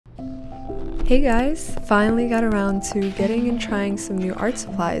Hey guys, finally got around to getting and trying some new art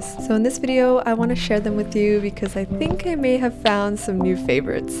supplies. So in this video, I want to share them with you because I think I may have found some new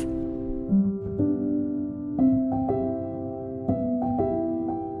favorites.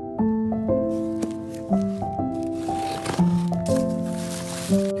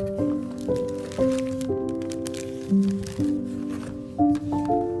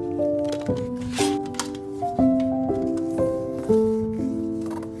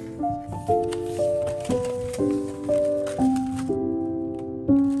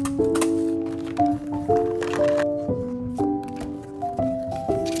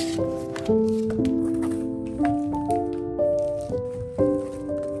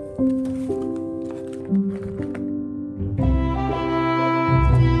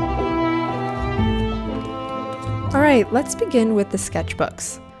 Alright, let's begin with the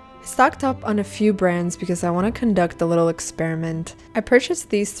sketchbooks. I stocked up on a few brands because I want to conduct a little experiment. I purchased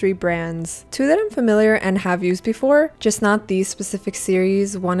these 3 brands, 2 that I'm familiar and have used before, just not these specific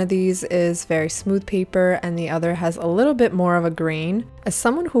series. One of these is very smooth paper and the other has a little bit more of a grain. As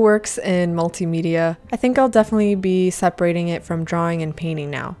someone who works in multimedia, I think I'll definitely be separating it from drawing and painting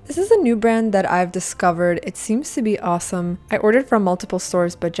now. This is a new brand that I've discovered. It seems to be awesome. I ordered from multiple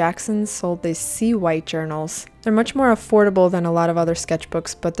stores, but Jackson's sold these sea white journals. They're much more affordable than a lot of other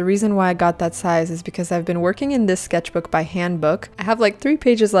sketchbooks, but the reason why I got that size is because I've been working in this sketchbook by handbook. I have like 3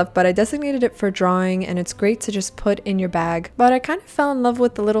 pages left, but I designated it for drawing and it's great to just put in your bag. But I kind of fell in love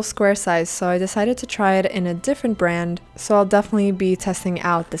with the little square size, so I decided to try it in a different brand, so I'll definitely be testing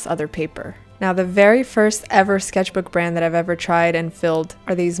out this other paper. Now, the very first ever sketchbook brand that I've ever tried and filled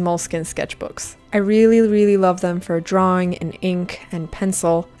are these Moleskine sketchbooks. I really love them for drawing in ink and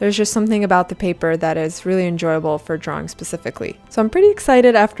pencil. There's just something about the paper that is really enjoyable for drawing specifically. So I'm pretty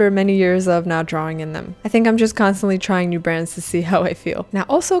excited after many years of not drawing in them. I think I'm just constantly trying new brands to see how I feel. Now,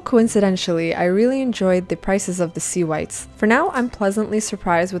 also coincidentally, I really enjoyed the prices of the sea whites. For now, I'm pleasantly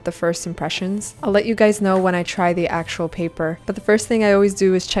surprised with the first impressions. I'll let you guys know when I try the actual paper, but the first thing I always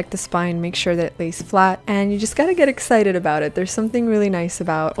do is check the spine, make sure that it lays flat, and you just gotta get excited about it. There's something really nice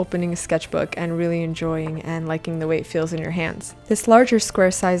about opening a sketchbook and really enjoying and liking the way it feels in your hands. This larger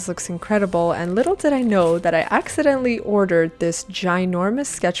square size looks incredible, and little did I know that I accidentally ordered this ginormous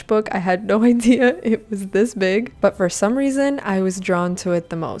sketchbook. I had no idea it was this big, but for some reason I was drawn to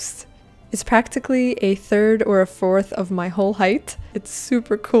it the most. It's practically a third or a fourth of my whole height. It's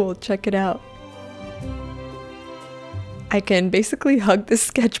super cool, check it out. I can basically hug this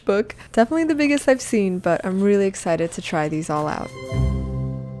sketchbook. Definitely the biggest I've seen, but I'm really excited to try these all out.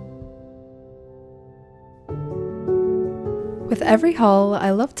 With every haul,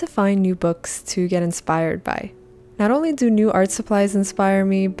 I love to find new books to get inspired by. Not only do new art supplies inspire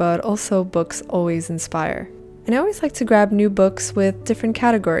me, but also books always inspire. And I always like to grab new books with different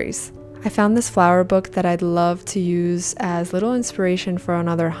categories. I found this flower book that I'd love to use as little inspiration for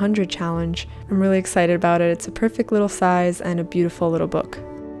another 100 challenge. I'm really excited about it. It's a perfect little size and a beautiful little book.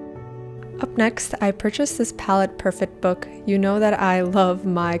 Up next, I purchased this Palette Perfect book. You know that I love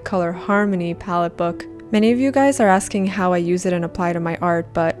my Color Harmony palette book. Many of you guys are asking how I use it and apply to my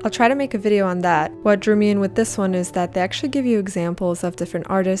art, but I'll try to make a video on that. What drew me in with this one is that they actually give you examples of different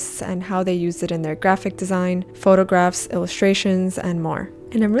artists and how they used it in their graphic design, photographs, illustrations, and more.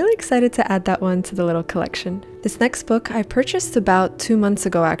 And I'm really excited to add that one to the little collection. This next book I purchased about 2 months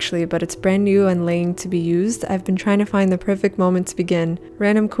ago actually, but it's brand new and laying to be used. I've been trying to find the perfect moment to begin.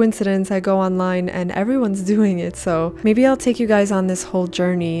 Random coincidence, I go online and everyone's doing it, so maybe I'll take you guys on this whole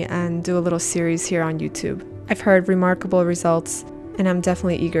journey and do a little series here on YouTube. I've heard remarkable results, and I'm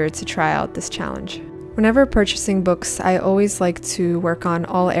definitely eager to try out this challenge. Whenever purchasing books, I always like to work on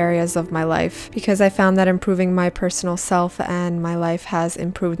all areas of my life because I found that improving my personal self and my life has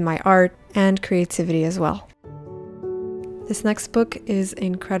improved my art and creativity as well. This next book is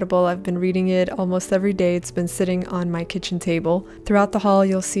incredible. I've been reading it almost every day. It's been sitting on my kitchen table. Throughout the haul,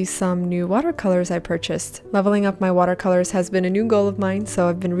 you'll see some new watercolors I purchased. Leveling up my watercolors has been a new goal of mine, so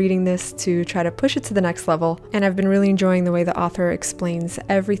I've been reading this to try to push it to the next level, and I've been really enjoying the way the author explains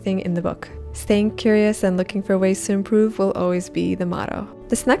everything in the book. Staying curious and looking for ways to improve will always be the motto.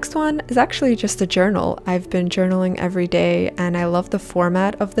 This next one is actually just a journal. I've been journaling every day and I love the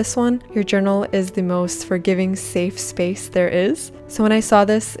format of this one. Your journal is the most forgiving, safe space there is. So when I saw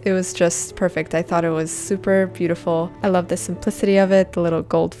this, it was just perfect. I thought it was super beautiful. I love the simplicity of it, the little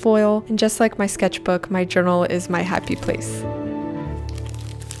gold foil, and just like my sketchbook, my journal is my happy place.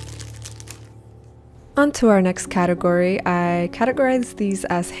 On to our next category. I categorize these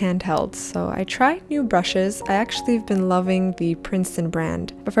as handhelds, so I tried new brushes. I actually have been loving the Princeton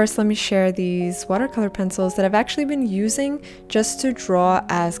brand. But first, let me share these watercolor pencils that I've actually been using just to draw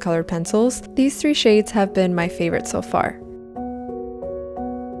as colored pencils. These 3 shades have been my favorite so far.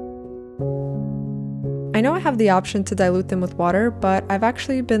 I know I have the option to dilute them with water, but I've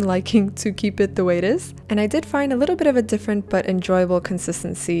actually been liking to keep it the way it is. And I did find a little bit of a different but enjoyable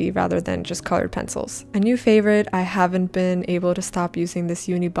consistency rather than just colored pencils. A new favorite, I haven't been able to stop using this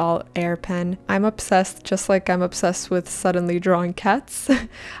Uniball Air pen. I'm obsessed, just like I'm obsessed with suddenly drawing cats.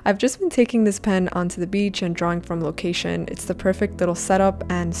 I've just been taking this pen onto the beach and drawing from location. It's the perfect little setup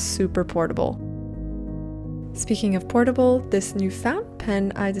and super portable. Speaking of portable, this new fountain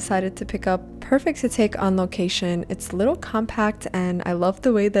pen I decided to pick up, perfect to take on location. It's a little compact and I love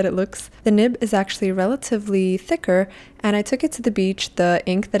the way that it looks. The nib is actually relatively thicker and I took it to the beach. The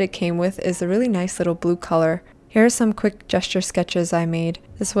ink that it came with is a really nice little blue color. Here are some quick gesture sketches I made.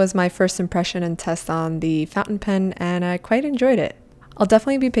 This was my first impression and test on the fountain pen and I quite enjoyed it. I'll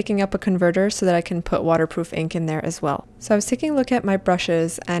definitely be picking up a converter so that I can put waterproof ink in there as well. So I was taking a look at my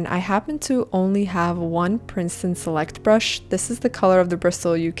brushes and I happen to only have one Princeton Select brush. This is the color of the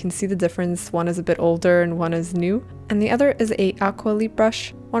bristle. You can see the difference. One is a bit older and one is new. And the other is a Aqua Leap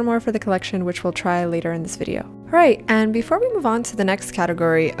brush. One more for the collection, which we'll try later in this video. Alright, and before we move on to the next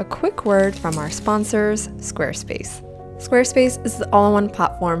category, a quick word from our sponsors, Squarespace. Squarespace is the all-in-one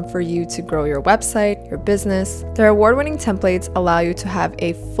platform for you to grow your website, your business. Their award-winning templates allow you to have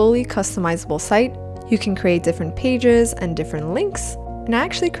a fully customizable site. You can create different pages and different links. And I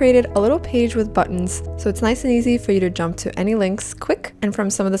actually created a little page with buttons, so it's nice and easy for you to jump to any links quick. And from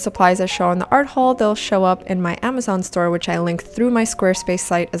some of the supplies I show on the art haul, they'll show up in my Amazon store, which I link through my Squarespace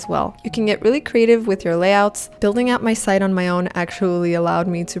site as well. You can get really creative with your layouts. Building out my site on my own actually allowed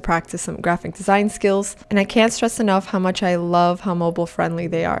me to practice some graphic design skills, and I can't stress enough how much I love how mobile friendly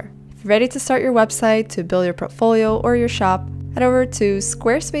they are. If you're ready to start your website, to build your portfolio or your shop, head over to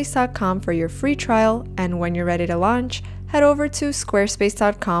squarespace.com for your free trial, and when you're ready to launch, head over to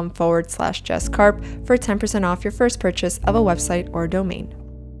squarespace.com/JessCarp for 10% off your first purchase of a website or domain.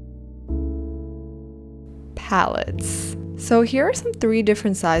 Palettes. So here are some 3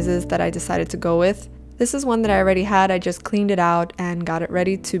 different sizes that I decided to go with. This is one that I already had. I just cleaned it out and got it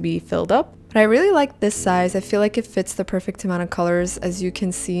ready to be filled up. But I really like this size. I feel like it fits the perfect amount of colors. As you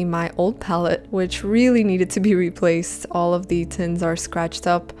can see, my old palette, which really needed to be replaced, all of the tins are scratched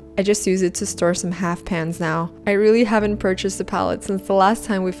up. I just use it to store some half pans now. I really haven't purchased a palette since the last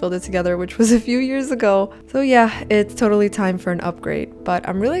time we filled it together, which was a few years ago. So yeah, it's totally time for an upgrade. But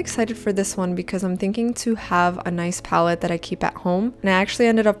I'm really excited for this one because I'm thinking to have a nice palette that I keep at home. And I actually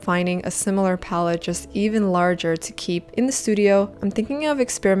ended up finding a similar palette, just even larger, to keep in the studio. I'm thinking of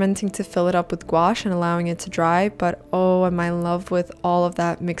experimenting to fill it up with gouache and allowing it to dry, but oh, am I in love with all of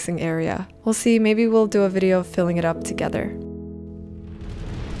that mixing area. We'll see, maybe we'll do a video of filling it up together.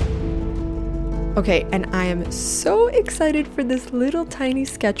 Okay, and I am so excited for this little tiny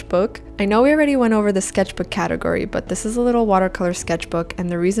sketchbook. I know we already went over the sketchbook category, but this is a little watercolor sketchbook, and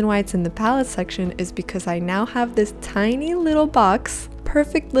the reason why it's in the palette section is because I now have this tiny little box,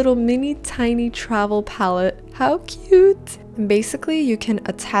 perfect little mini tiny travel palette. How cute! And basically you can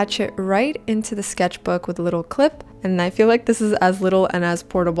attach it right into the sketchbook with a little clip, and I feel like this is as little and as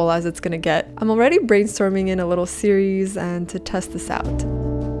portable as it's gonna get. I'm already brainstorming in a little series and to test this out.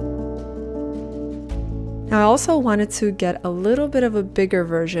 Now I also wanted to get a little bit of a bigger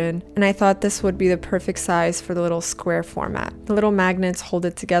version, and I thought this would be the perfect size for the little square format. The little magnets hold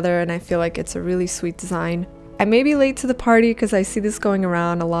it together and I feel like it's a really sweet design. I may be late to the party because I see this going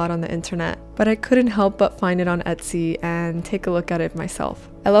around a lot on the internet, but I couldn't help but find it on Etsy and take a look at it myself.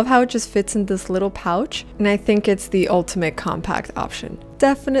 I love how it just fits in this little pouch, and I think it's the ultimate compact option.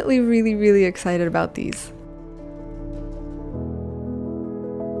 Definitely really excited about these.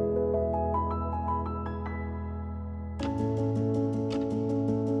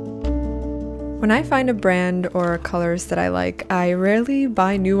 When I find a brand or colors that I like, I rarely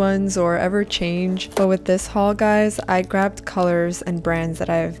buy new ones or ever change, but with this haul, guys, I grabbed colors and brands that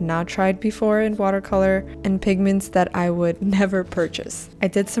I have not tried before in watercolor and pigments that I would never purchase. I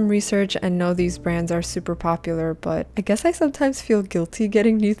did some research and know these brands are super popular, but I guess I sometimes feel guilty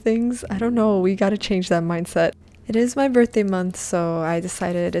getting new things. I don't know, we gotta change that mindset. It is my birthday month, so I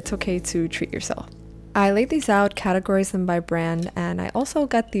decided it's okay to treat yourself. I laid these out, categorized them by brand, and I also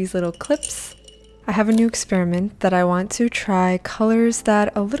got these little clips. I have a new experiment that I want to try colors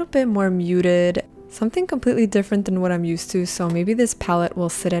that are a little bit more muted, something completely different than what I'm used to, so maybe this palette will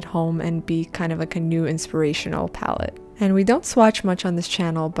sit at home and be kind of like a new inspirational palette. And we don't swatch much on this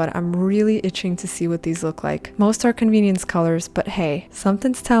channel, but I'm really itching to see what these look like. Most are convenience colors, but hey,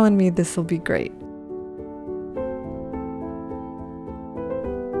 something's telling me this will be great.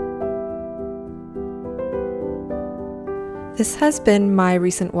 This has been my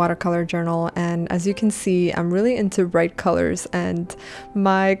recent watercolor journal, and as you can see, I'm really into bright colors, and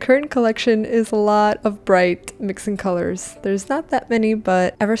my current collection is a lot of bright mixing colors. There's not that many,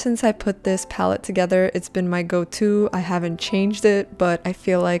 but ever since I put this palette together, it's been my go-to. I haven't changed it, but I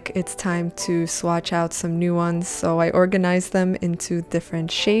feel like it's time to swatch out some new ones, so I organized them into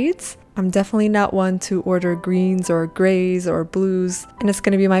different shades. I'm definitely not one to order greens or grays or blues, and it's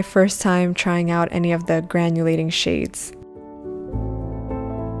going to be my first time trying out any of the granulating shades.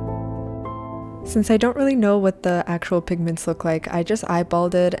 Since I don't really know what the actual pigments look like, I just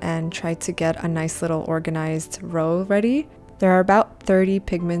eyeballed it and tried to get a nice little organized row ready. There are about 30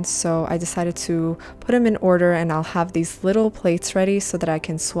 pigments, so I decided to put them in order, and I'll have these little plates ready so that I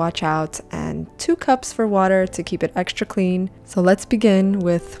can swatch out, and 2 cups for water to keep it extra clean. So let's begin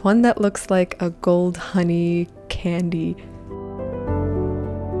with one that looks like a gold honey candy.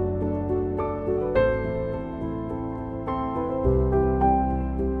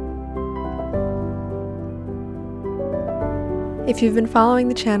 If you've been following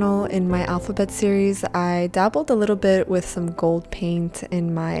the channel in my alphabet series, I dabbled a little bit with some gold paint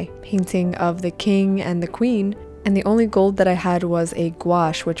in my painting of the king and the queen, and the only gold that I had was a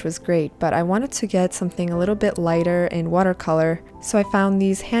gouache, which was great, but I wanted to get something a little bit lighter in watercolor, so I found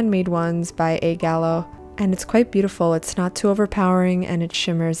these handmade ones by A Gallo, and it's quite beautiful. It's not too overpowering and it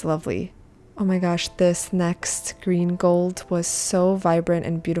shimmers lovely. Oh my gosh, this next green gold was so vibrant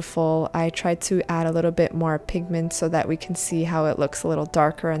and beautiful. I tried to add a little bit more pigment so that we can see how it looks a little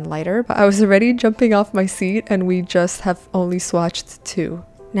darker and lighter, but I was already jumping off my seat and we just have only swatched 2.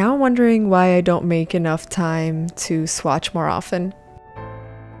 Now I'm wondering why I don't make enough time to swatch more often.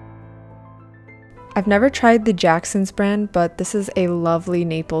 I've never tried the Jackson's brand, but this is a lovely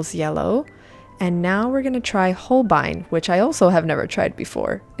Naples yellow. And now we're gonna try Holbein, which I also have never tried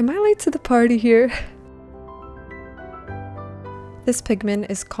before. Am I late to the party here? This pigment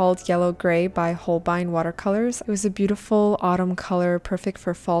is called Yellow Gray by Holbein Watercolors. It was a beautiful autumn color, perfect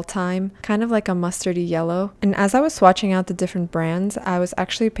for fall time, kind of like a mustardy yellow. And as I was swatching out the different brands, I was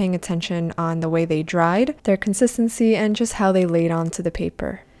actually paying attention on the way they dried, their consistency, and just how they laid onto the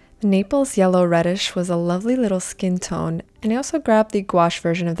paper. The Naples Yellow Reddish was a lovely little skin tone, and I also grabbed the gouache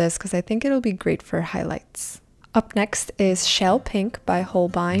version of this because I think it'll be great for highlights. Up next is Shell Pink by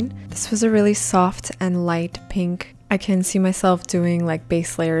Holbein. This was a really soft and light pink. I can see myself doing like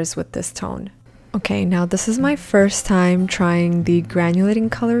base layers with this tone. Okay, now this is my first time trying the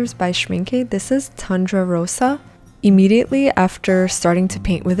granulating colors by Schmincke. This is Tundra Rosa. Immediately after starting to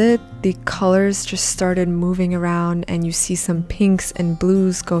paint with it, the colors just started moving around and you see some pinks and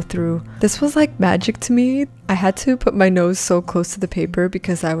blues go through. This was like magic to me. I had to put my nose so close to the paper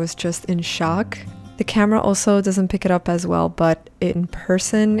because I was just in shock. The camera also doesn't pick it up as well, but in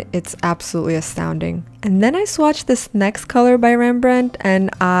person, it's absolutely astounding. And then I swatched this next color by Rembrandt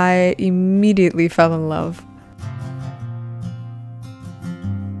and I immediately fell in love.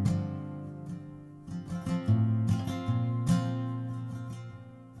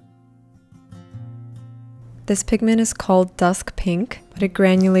 This pigment is called Dusk Pink, but it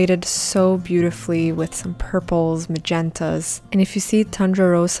granulated so beautifully with some purples, magentas, and if you see Tundra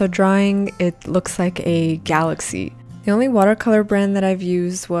Rosa drying, it looks like a galaxy. The only watercolor brand that I've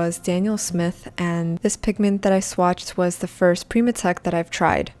used was Daniel Smith, and this pigment that I swatched was the first Primatech that I've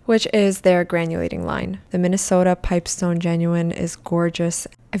tried, which is their granulating line. The Minnesota Pipestone Genuine is gorgeous.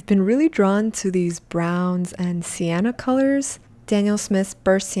 I've been really drawn to these browns and sienna colors. Daniel Smith's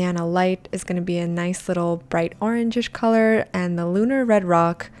Burst Sienna Light is going to be a nice little bright orangish color, and the Lunar Red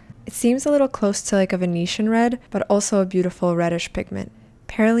Rock, it seems a little close to like a Venetian red, but also a beautiful reddish pigment.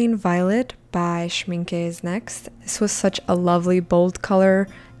 Perylene Violet by Schmincke is next. This was such a lovely bold color.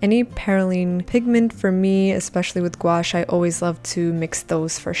 Any perylene pigment for me, especially with gouache, I always love to mix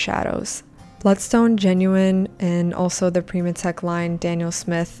those for shadows. Bloodstone Genuine and also the Primatech line Daniel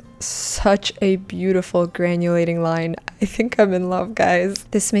Smith, such a beautiful granulating line. I think I'm in love, guys.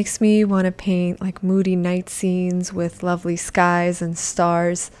 This makes me want to paint like moody night scenes with lovely skies and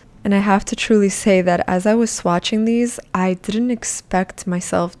stars. And I have to truly say that as I was swatching these, I didn't expect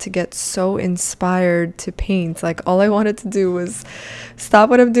myself to get so inspired to paint. Like all I wanted to do was stop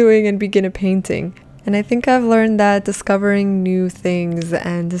what I'm doing and begin a painting. And I think I've learned that discovering new things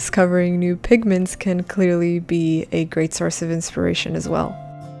and discovering new pigments can clearly be a great source of inspiration as well.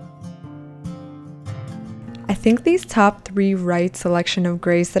 I think these top 3 right selection of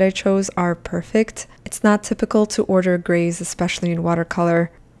grays that I chose are perfect. It's not typical to order grays, especially in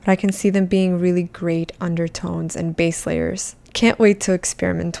watercolor, but I can see them being really great undertones and base layers. Can't wait to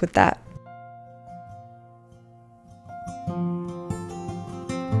experiment with that.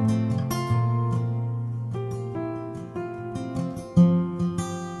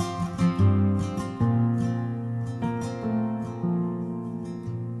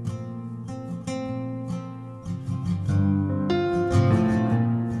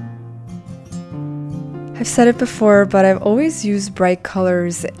 I've said it before, but I've always used bright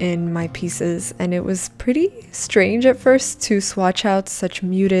colors in my pieces, and it was pretty strange at first to swatch out such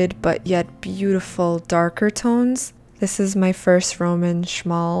muted but yet beautiful darker tones. This is my first Roman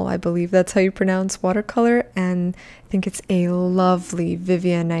Schmal, I believe that's how you pronounce watercolor, and I think it's a lovely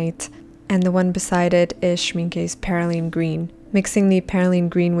Vivianite. And the one beside it is Schmincke's Perylene Green. Mixing the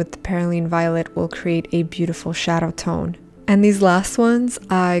Perylene Green with the Perylene Violet will create a beautiful shadow tone. And these last ones,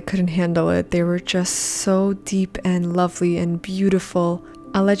 I couldn't handle it. They were just so deep and lovely and beautiful.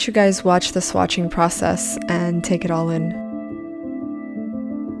 I'll let you guys watch the swatching process and take it all in.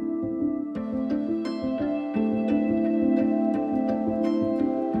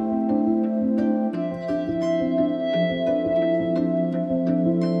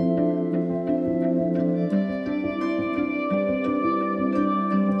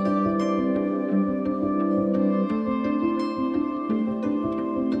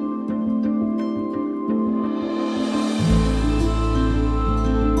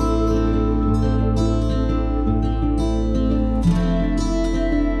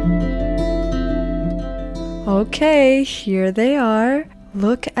 Okay, here they are.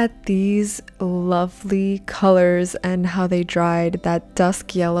 Look at these lovely colors and how they dried. That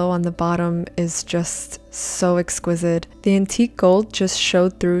dusk yellow on the bottom is just so exquisite. The antique gold just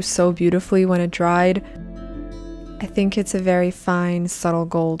showed through so beautifully when it dried. I think it's a very fine, subtle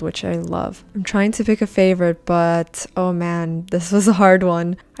gold, which I love. I'm trying to pick a favorite, but oh man, this was a hard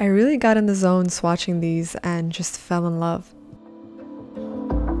one. I really got in the zone swatching these and just fell in love.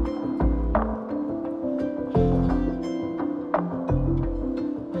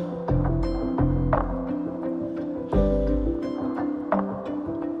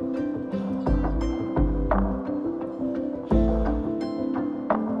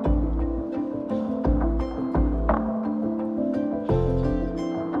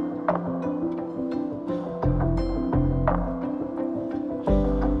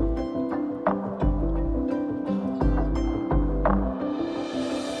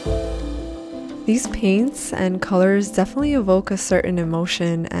 These paints and colors definitely evoke a certain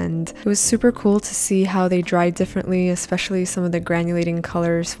emotion, and it was super cool to see how they dried differently, especially some of the granulating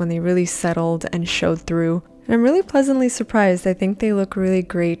colors when they really settled and showed through. And I'm really pleasantly surprised. I think they look really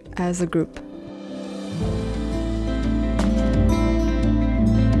great as a group.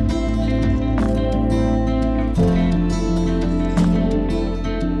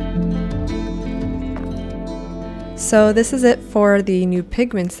 So this is it for the new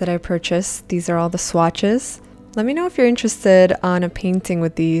pigments that I purchased. These are all the swatches. Let me know if you're interested on a painting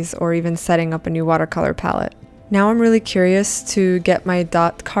with these or even setting up a new watercolor palette. Now I'm really curious to get my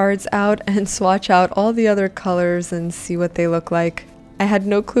dot cards out and swatch out all the other colors and see what they look like. I had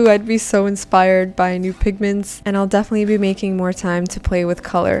no clue I'd be so inspired by new pigments, and I'll definitely be making more time to play with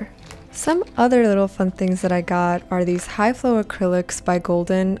color. Some other little fun things that I got are these high flow acrylics by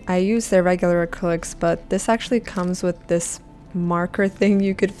Golden. I use their regular acrylics, but this actually comes with this marker thing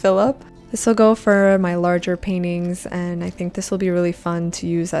you could fill up. This will go for my larger paintings, and I think this will be really fun to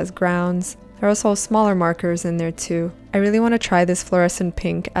use as grounds. There are also smaller markers in there too. I really want to try this fluorescent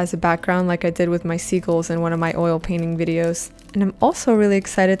pink as a background like I did with my seagulls in one of my oil painting videos. And I'm also really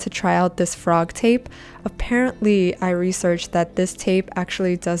excited to try out this frog tape. Apparently, I researched that this tape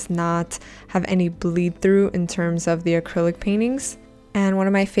actually does not have any bleed through in terms of the acrylic paintings. And one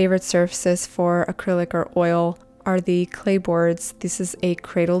of my favorite surfaces for acrylic or oil are the clay boards. This is a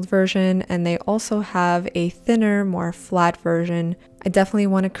cradled version, and they also have a thinner, more flat version. I definitely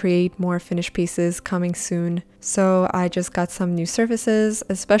want to create more finished pieces coming soon, so I just got some new surfaces,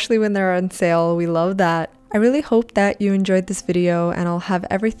 especially when they're on sale. We love that. I really hope that you enjoyed this video, and I'll have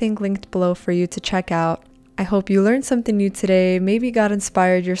everything linked below for you to check out. I hope you learned something new today, maybe got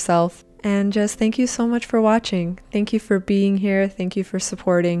inspired yourself, and just thank you so much for watching. Thank you for being here. Thank you for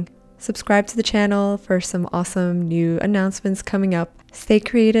supporting. Subscribe to the channel for some awesome new announcements coming up. Stay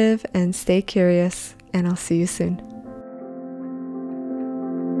creative and stay curious, and I'll see you soon.